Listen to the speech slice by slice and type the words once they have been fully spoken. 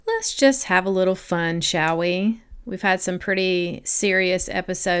let's just have a little fun, shall we? We've had some pretty serious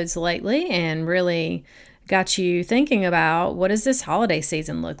episodes lately and really got you thinking about what does this holiday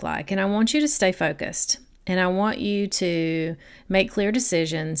season look like? And I want you to stay focused. And I want you to make clear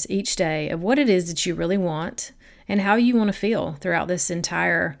decisions each day of what it is that you really want and how you want to feel throughout this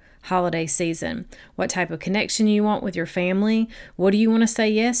entire holiday season. What type of connection you want with your family? What do you want to say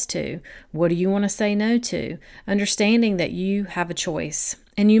yes to? What do you want to say no to? Understanding that you have a choice.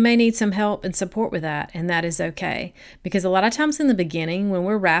 And you may need some help and support with that, and that is okay. Because a lot of times in the beginning, when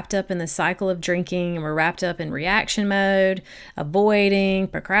we're wrapped up in the cycle of drinking and we're wrapped up in reaction mode, avoiding,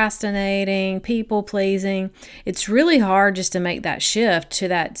 procrastinating, people pleasing, it's really hard just to make that shift to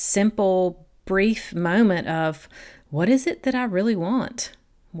that simple, brief moment of, what is it that I really want?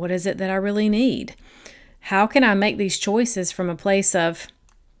 What is it that I really need? How can I make these choices from a place of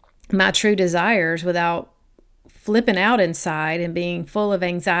my true desires without flipping out inside and being full of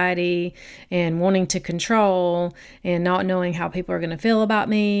anxiety and wanting to control and not knowing how people are going to feel about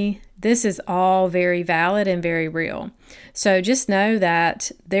me? This is all very valid and very real. So just know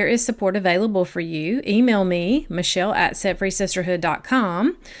that there is support available for you. Email me,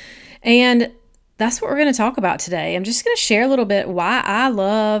 Michelle@setfreesisterhood.com. And that's what we're going to talk about today. I'm just going to share a little bit why I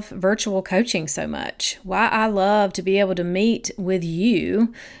love virtual coaching so much, why I love to be able to meet with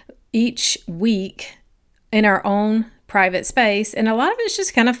you each week in our own private space. And a lot of it's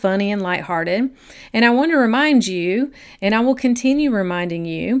just kind of funny and lighthearted. And I want to remind you, and I will continue reminding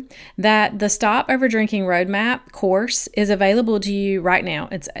you, that the Stop Overdrinking Roadmap course is available to you right now.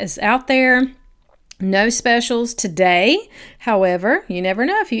 It's out there. No specials today. However, you never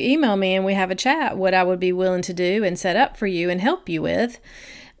know, if you email me and we have a chat, what I would be willing to do and set up for you and help you with.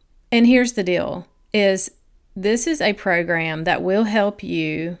 And here's the deal, is this is a program that will help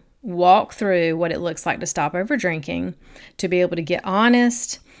you walk through what it looks like to stop over drinking, to be able to get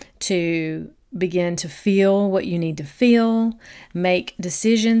honest, to begin to feel what you need to feel, make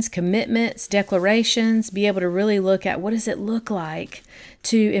decisions, commitments, declarations, be able to really look at what does it look like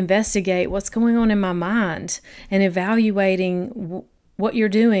to investigate what's going on in my mind and evaluating what you're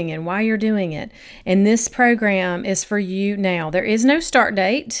doing and why you're doing it. And this program is for you now. There is no start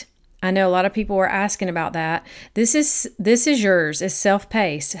date. I know a lot of people were asking about that. This is yours. It's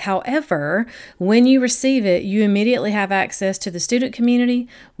self-paced. However, when you receive it, you immediately have access to the student community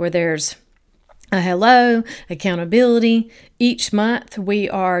where there's a hello, accountability. Each month we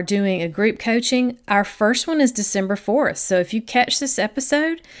are doing a group coaching. Our first one is December 4th. So if you catch this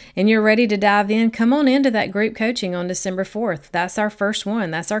episode and you're ready to dive in, come on into that group coaching on December 4th. That's our first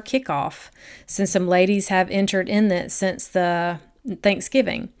one. That's our kickoff, since some ladies have entered in that since the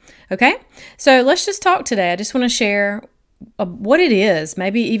Thanksgiving. Okay, so let's just talk today. I just want to share what it is,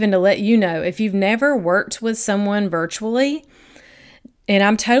 maybe even to let you know if you've never worked with someone virtually. And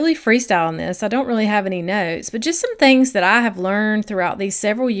I'm totally freestyling this. I don't really have any notes, but just some things that I have learned throughout these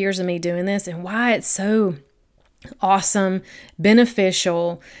several years of me doing this and why it's so awesome,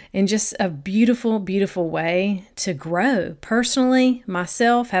 beneficial, and just a beautiful, beautiful way to grow personally,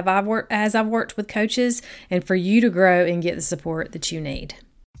 myself, as I've worked with coaches, and for you to grow and get the support that you need.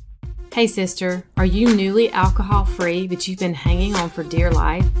 Hey sister, are you newly alcohol free but you've been hanging on for dear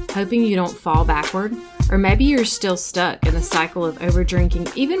life, hoping you don't fall backward? Or maybe you're still stuck in the cycle of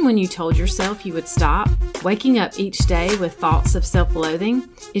overdrinking even when you told yourself you would stop, waking up each day with thoughts of self-loathing?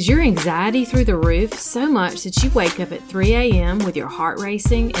 Is your anxiety through the roof so much that you wake up at 3 a.m. with your heart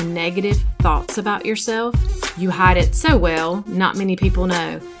racing and negative thoughts about yourself? You hide it so well, not many people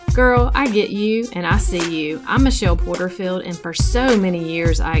know. Girl, I get you and I see you. I'm Michelle Porterfield, and for so many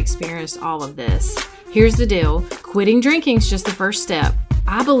years I experienced all of this. Here's the deal. Quitting drinking is just the first step.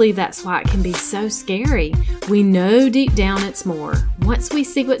 I believe that's why it can be so scary. We know deep down it's more. Once we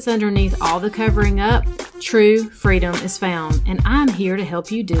see what's underneath all the covering up, true freedom is found, and I'm here to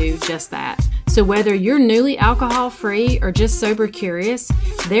help you do just that. So whether you're newly alcohol-free or just sober curious,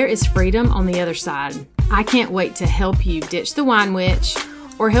 there is freedom on the other side. I can't wait to help you ditch the wine witch,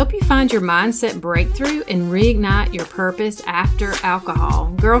 or help you find your mindset breakthrough and reignite your purpose after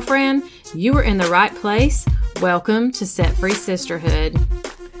alcohol. Girlfriend, you are in the right place. Welcome to Set Free Sisterhood.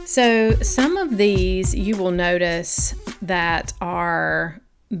 So some of these you will notice that are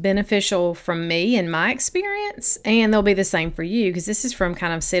beneficial from me in my experience, and they'll be the same for you because this is from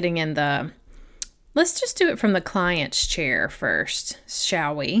kind of sitting in the, let's just do it from the client's chair first,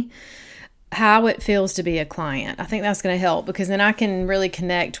 shall we? How it feels to be a client. I think that's going to help because then I can really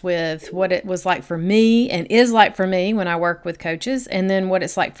connect with what it was like for me and is like for me when I work with coaches, and then what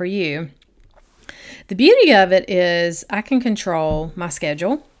it's like for you. The beauty of it is I can control my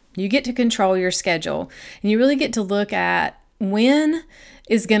schedule. You get to control your schedule, and you really get to look at when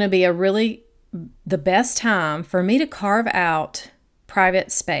is going to be the best time for me to carve out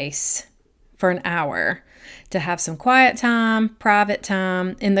private space for an hour to have some quiet time, private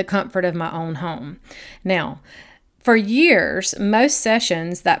time in the comfort of my own home. Now, for years, most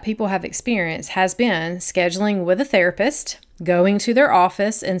sessions that people have experienced has been scheduling with a therapist, going to their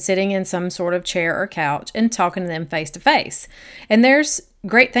office and sitting in some sort of chair or couch and talking to them face to face. And there's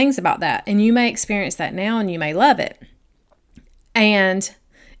great things about that. And you may experience that now and you may love it. And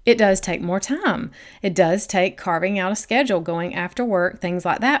it does take more time. It does take carving out a schedule, going after work, things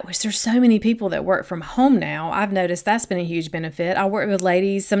like that, which there's so many people that work from home now. I've noticed that's been a huge benefit. I work with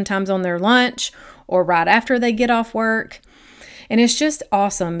ladies sometimes on their lunch or right after they get off work. And it's just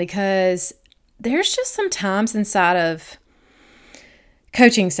awesome because there's just some times inside of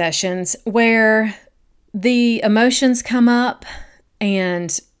coaching sessions where the emotions come up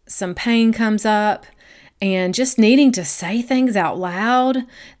and some pain comes up. And just needing to say things out loud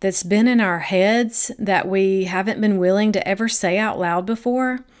that's been in our heads that we haven't been willing to ever say out loud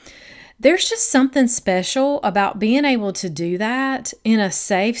before. There's just something special about being able to do that in a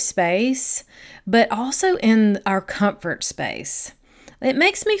safe space, but also in our comfort space. It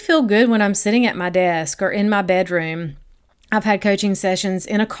makes me feel good when I'm sitting at my desk or in my bedroom. I've had coaching sessions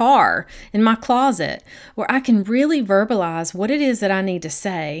in a car, in my closet, where I can really verbalize what it is that I need to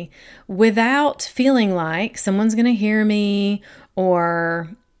say without feeling like someone's going to hear me or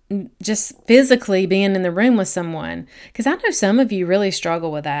just physically being in the room with someone. Because I know some of you really struggle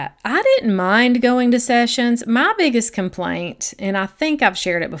with that. I didn't mind going to sessions. My biggest complaint, and I think I've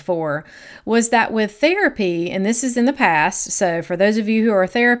shared it before, was that with therapy, and this is in the past, so for those of you who are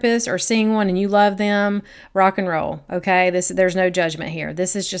therapists or seeing one and you love them, rock and roll, okay? There's no judgment here.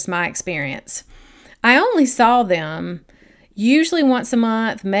 This is just my experience. I only saw them usually once a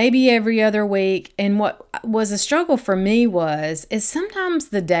month, maybe every other week. And what was a struggle for me is sometimes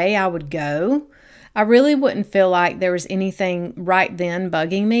the day I would go, I really wouldn't feel like there was anything right then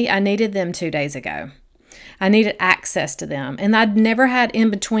bugging me. I needed them 2 days ago. I needed access to them, and I'd never had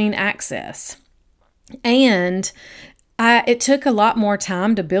in-between access. And it took a lot more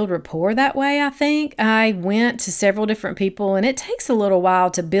time to build rapport that way, I think. I went to several different people, and it takes a little while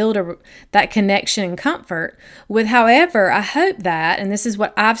to build that connection and comfort with. However, I hope that, and this is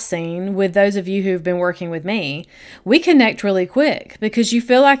what I've seen with those of you who've been working with me, we connect really quick because you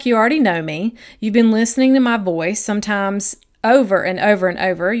feel like you already know me. You've been listening to my voice sometimes over and over and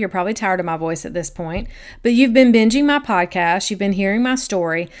over. You're probably tired of my voice at this point, but you've been binging my podcast. You've been hearing my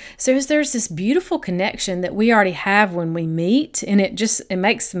story. So there's this beautiful connection that we already have when we meet, and it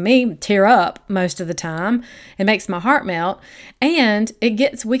makes me tear up most of the time. It makes my heart melt, and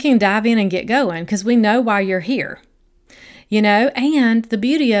we can dive in and get going because we know why you're here. And the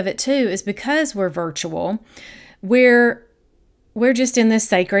beauty of it too is because we're virtual, we're just in this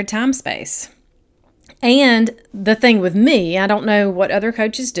sacred time space. And the thing with me, I don't know what other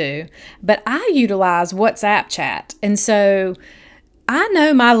coaches do, but I utilize WhatsApp chat. And so I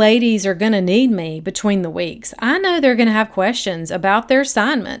know my ladies are going to need me between the weeks. I know they're going to have questions about their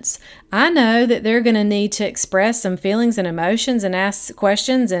assignments. I know that they're going to need to express some feelings and emotions and ask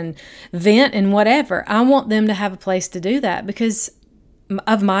questions and vent and whatever. I want them to have a place to do that because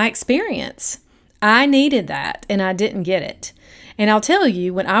of my experience. I needed that and I didn't get it. And I'll tell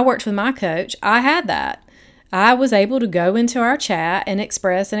you, when I worked with my coach, I had that. I was able to go into our chat and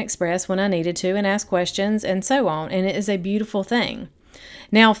express when I needed to and ask questions and so on. And it is a beautiful thing.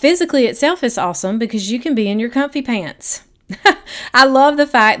 Now, physically itself is awesome because you can be in your comfy pants. I love the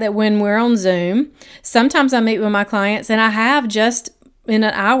fact that when we're on Zoom, sometimes I meet with my clients and I have just in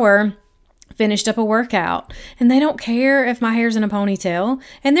an hour finished up a workout and they don't care if my hair's in a ponytail.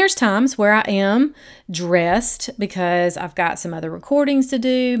 And there's times where I am dressed because I've got some other recordings to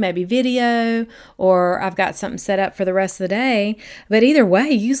do, maybe video, or I've got something set up for the rest of the day. But either way,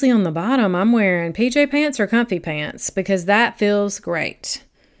 usually on the bottom, I'm wearing PJ pants or comfy pants because that feels great.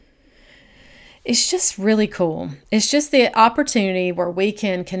 It's just really cool. It's just the opportunity where we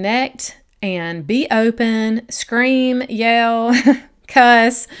can connect and be open, scream, yell,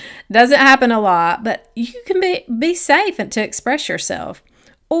 cuss. Doesn't happen a lot, but you can be safe and to express yourself,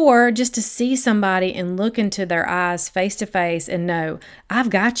 or just to see somebody and look into their eyes face to face and know, I've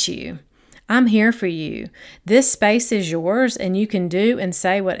got you. I'm here for you. This space is yours and you can do and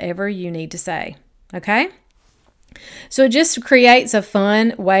say whatever you need to say. Okay? So it just creates a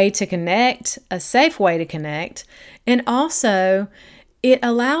fun way to connect, a safe way to connect, and also it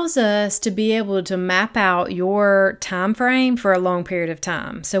allows us to be able to map out your time frame for a long period of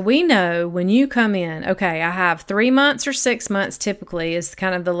time. So we know when you come in, okay, I have 3 months or 6 months typically is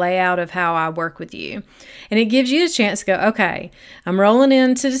kind of the layout of how I work with you. And it gives you a chance to go, okay, I'm rolling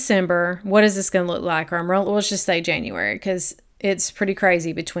into December. What is this going to look like? Or let's just say January, because it's pretty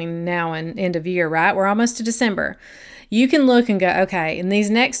crazy between now and end of year, right? We're almost to December. You can look and go, okay, in these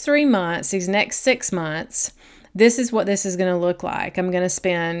next 3 months, these next 6 months, this is what this is going to look like. I'm going to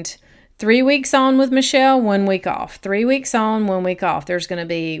spend 3 weeks on with Michelle, 1 week off. 3 weeks on, 1 week off. There's going to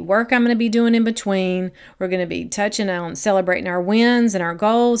be work I'm going to be doing in between. We're going to be touching on celebrating our wins and our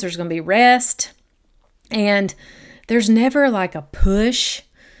goals. There's going to be rest. And there's never like a push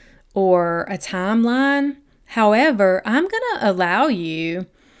or a timeline. However, I'm going to allow you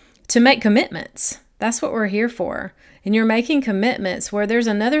to make commitments. That's what we're here for. And you're making commitments where there's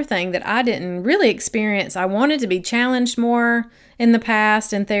another thing that I didn't really experience. I wanted to be challenged more in the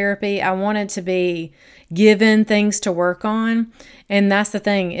past in therapy. I wanted to be given things to work on. And that's the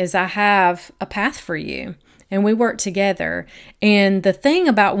thing is I have a path for you and we work together. And the thing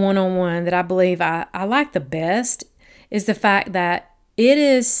about one-on-one that I believe I like the best is the fact that it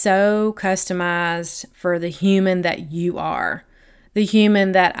is so customized for the human that you are, the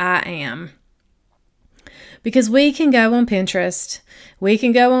human that I am. Because we can go on Pinterest, we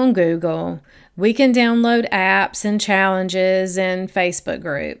can go on Google, we can download apps and challenges and Facebook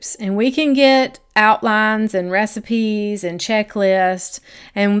groups, and we can get outlines and recipes and checklists,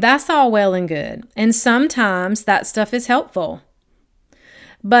 and that's all well and good. And sometimes that stuff is helpful,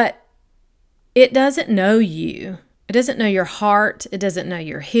 but it doesn't know you. It doesn't know your heart. It doesn't know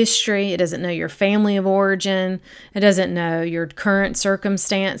your history. It doesn't know your family of origin. It doesn't know your current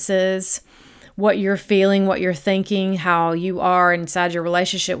circumstances, what you're feeling, what you're thinking, how you are inside your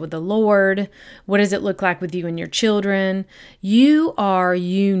relationship with the Lord. What does it look like with you and your children? You are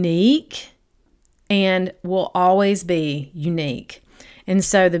unique and will always be unique. And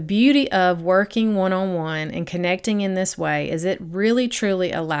so the beauty of working one-on-one and connecting in this way is it really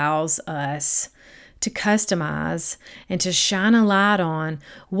truly allows us to customize and to shine a light on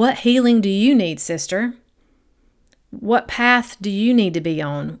what healing do you need, sister? What path do you need to be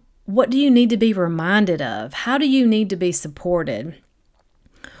on? What do you need to be reminded of? How do you need to be supported?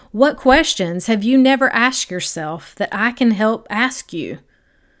 What questions have you never asked yourself that I can help ask you?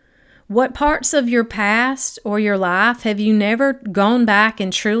 What parts of your past or your life have you never gone back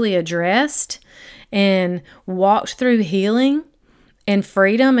and truly addressed and walked through healing and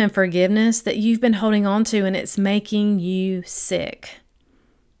freedom and forgiveness that you've been holding on to and it's making you sick?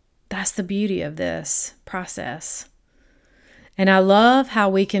 That's the beauty of this process. And I love how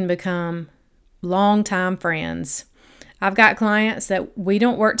we can become longtime friends. I've got clients that we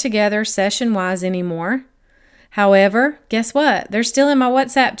don't work together session-wise anymore. However, guess what? They're still in my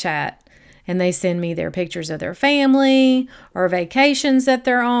WhatsApp chat. And they send me their pictures of their family or vacations that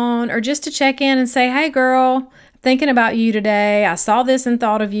they're on or just to check in and say, hey, girl, thinking about you today. I saw this and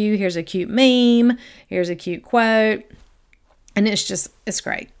thought of you. Here's a cute meme. Here's a cute quote. And it's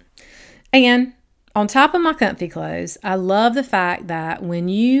great. And on top of my comfy clothes, I love the fact that when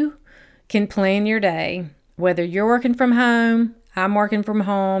you can plan your day, whether you're working from home, I'm working from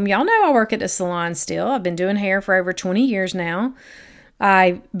home. Y'all know I work at a salon still. I've been doing hair for over 20 years now.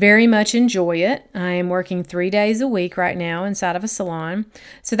 I very much enjoy it. I am working 3 days a week right now inside of a salon.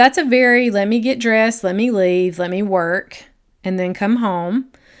 So that's a very, let me get dressed, let me leave, let me work, and then come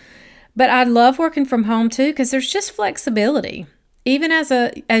home. But I love working from home too because there's just flexibility. Even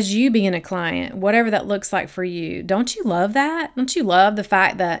as you being a client, whatever that looks like for you, don't you love that? Don't you love the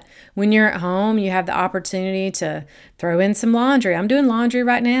fact that when you're at home, you have the opportunity to throw in some laundry? I'm doing laundry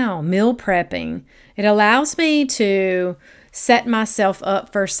right now, meal prepping. It allows me to set myself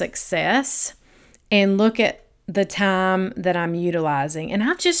up for success and look at the time that I'm utilizing. And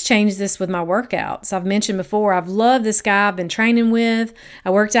I've just changed this with my workouts. I've mentioned before, I've loved this guy I've been training with. I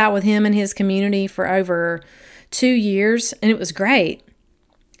worked out with him and his community for over 2 years, and it was great.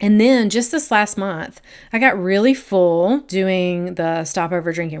 And then just this last month, I got really full doing the Stop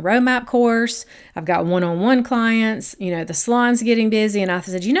Over Drinking Roadmap course. I've got one-on-one clients, the salon's getting busy. And I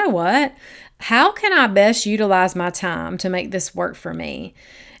said, you know what? How can I best utilize my time to make this work for me?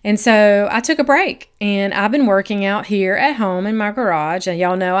 And so I took a break and I've been working out here at home in my garage. And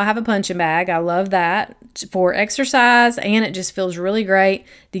y'all know I have a punching bag. I love that for exercise, and it just feels really great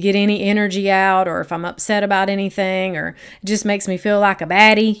to get any energy out, or if I'm upset about anything, or it just makes me feel like a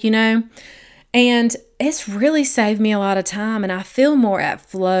baddie, And it's really saved me a lot of time, and I feel more at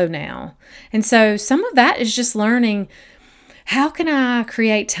flow now. And so some of that is just learning, how can I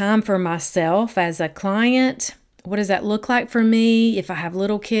create time for myself as a client What does that look like for me? If I have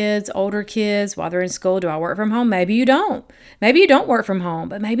little kids, older kids, while they're in school, do I work from home? Maybe you don't. Maybe you don't work from home,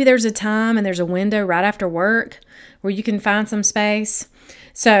 but maybe there's a time and there's a window right after work where you can find some space.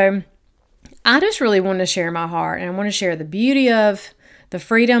 So I just really want to share my heart, and I want to share the beauty of the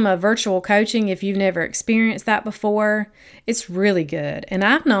freedom of virtual coaching. If you've never experienced that before, it's really good. And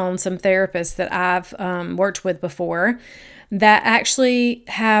I've known some therapists that I've worked with before that actually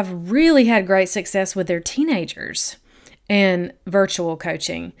have really had great success with their teenagers in virtual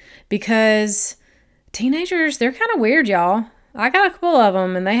coaching, because teenagers, they're kind of weird, y'all. I got a couple of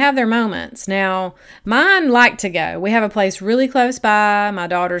them and they have their moments. Now, mine like to go. We have a place really close by. My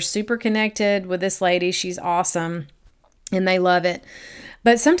daughter's super connected with this lady. She's awesome and they love it.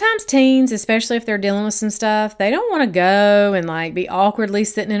 But sometimes teens, especially if they're dealing with some stuff, they don't want to go and like be awkwardly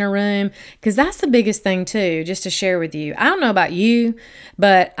sitting in a room, because that's the biggest thing too, just to share with you. I don't know about you,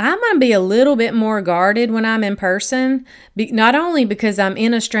 but I'm going to be a little bit more guarded when I'm in person, not only because I'm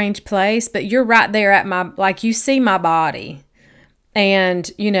in a strange place, but you're right there at my, like you see my body. And,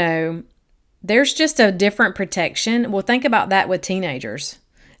 you know, there's just a different protection. Well, think about that with teenagers,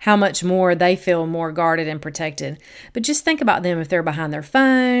 how much more they feel more guarded and protected. But just think about them if they're behind their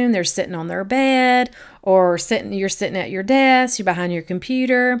phone, they're sitting on their bed, or you're sitting at your desk, you're behind your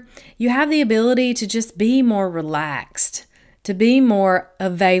computer. You have the ability to just be more relaxed, to be more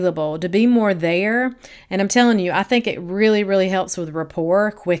available, to be more there. And I'm telling you, I think it really, really helps with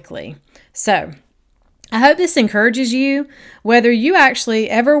rapport quickly. So I hope this encourages you, whether you actually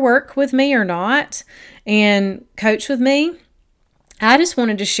ever work with me or not and coach with me. I just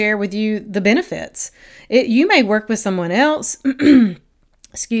wanted to share with you the benefits. You may work with someone else.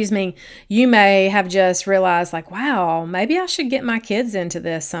 Excuse me. You may have just realized like, wow, maybe I should get my kids into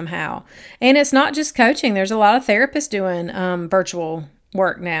this somehow. And it's not just coaching. There's a lot of therapists doing virtual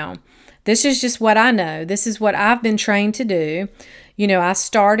work now. This is just what I know. This is what I've been trained to do. You know, I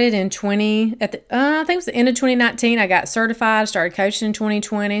started in I think it was the end of 2019. I got certified, started coaching in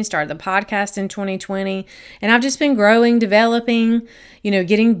 2020, started the podcast in 2020. And I've just been growing, developing, you know,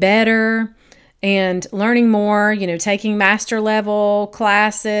 getting better and learning more, you know, taking master level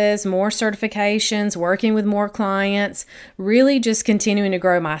classes, more certifications, working with more clients, really just continuing to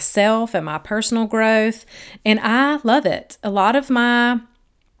grow myself and my personal growth. And I love it. A lot of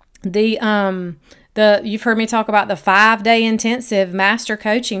you've heard me talk about the 5-day intensive master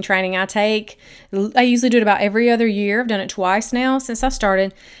coaching training I take. I usually do it about every other year. I've done it twice now since I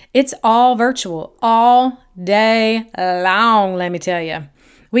started. It's all virtual, all day long, let me tell you.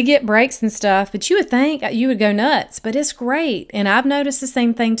 We get breaks and stuff, but you would think you would go nuts, but it's great. And I've noticed the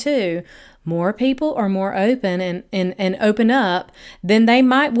same thing too. More people are more open and open up than they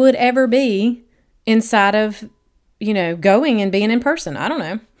would ever be inside of, you know, going and being in person. I don't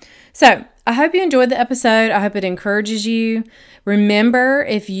know. So I hope you enjoyed the episode. I hope it encourages you. Remember,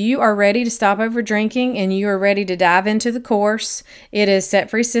 if you are ready to stop over drinking and you are ready to dive into the course, it is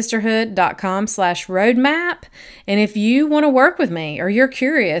setfreesisterhood.com/roadmap. And if you want to work with me or you're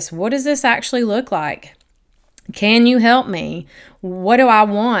curious, what does this actually look like? Can you help me? What do I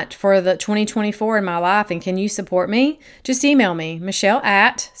want for the 2024 in my life? And can you support me? Just email me,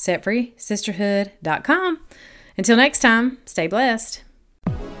 Michelle@setfreesisterhood.com. Until next time, stay blessed.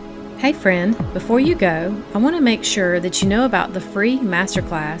 Hey friend, before you go, I want to make sure that you know about the free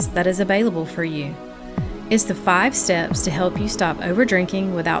masterclass that is available for you. It's the 5 steps to help you stop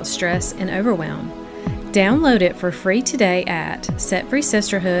overdrinking without stress and overwhelm. Download it for free today at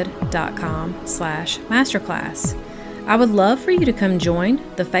setfreesisterhood.com/masterclass. I would love for you to come join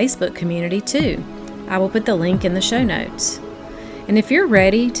the Facebook community too. I will put the link in the show notes. And if you're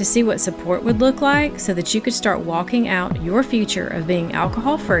ready to see what support would look like so that you could start walking out your future of being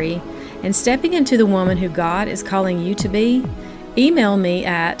alcohol-free and stepping into the woman who God is calling you to be, email me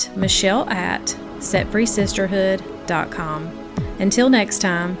at Michelle@setfreesisterhood.com. Until next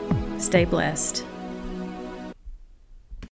time, stay blessed.